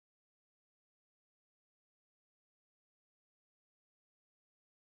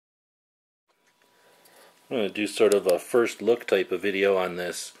I'm going to do sort of a first look type of video on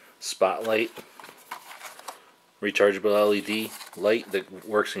this Spotlight rechargeable LED light that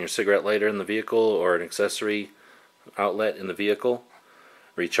works in your cigarette lighter in the vehicle or an accessory outlet in the vehicle.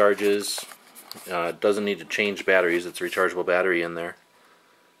 Recharges, doesn't need to change batteries, it's a rechargeable battery in there.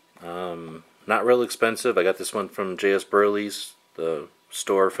 Not real expensive. I got this one from J.S. Burley's, the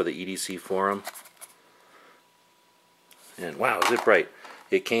store for the EDC forum. And wow, is it bright.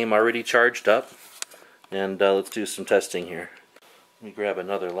 It came already charged up. And let's do some testing here. Let me grab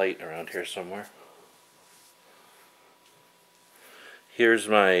another light around here somewhere. Here's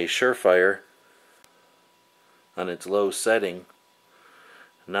my Surefire on its low setting.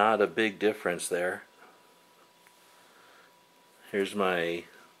 Not a big difference there. Here's my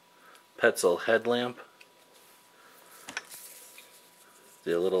Petzl headlamp.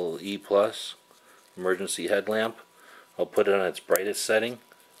 The little E+ emergency headlamp. I'll put it on its brightest setting.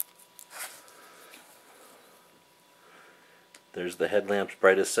 There's the headlamp's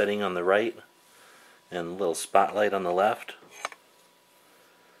brightest setting on the right and a little spotlight on the left.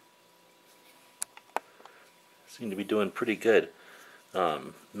 Seem to be doing pretty good.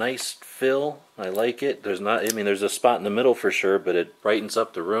 Nice fill. I like it. There's a spot in the middle for sure, but it brightens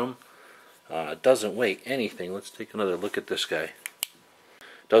up the room. It doesn't weigh anything. Let's take another look at this guy.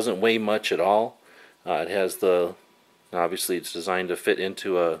 Doesn't weigh much at all. It has obviously it's designed to fit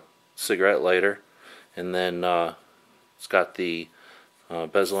into a cigarette lighter, and then it's got the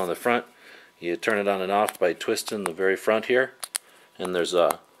bezel on the front. You turn it on and off by twisting the very front here, and there's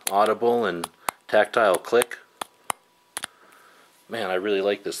a audible and tactile click. Man, I really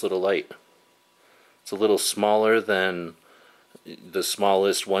like this little light. It's a little smaller than the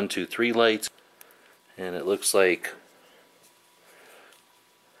smallest 1, 2, 3 lights, and it looks like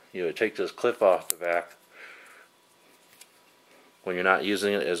you take this clip off the back when you're not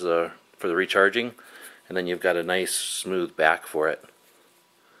using it for the recharging, and then you've got a nice smooth back for it.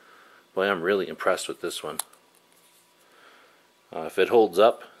 Boy, I'm really impressed with this one. If it holds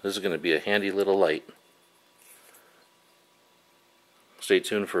up, this is going to be a handy little light. Stay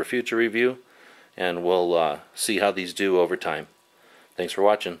tuned for a future review, and we'll see how these do over time. Thanks for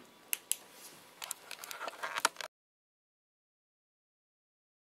watching.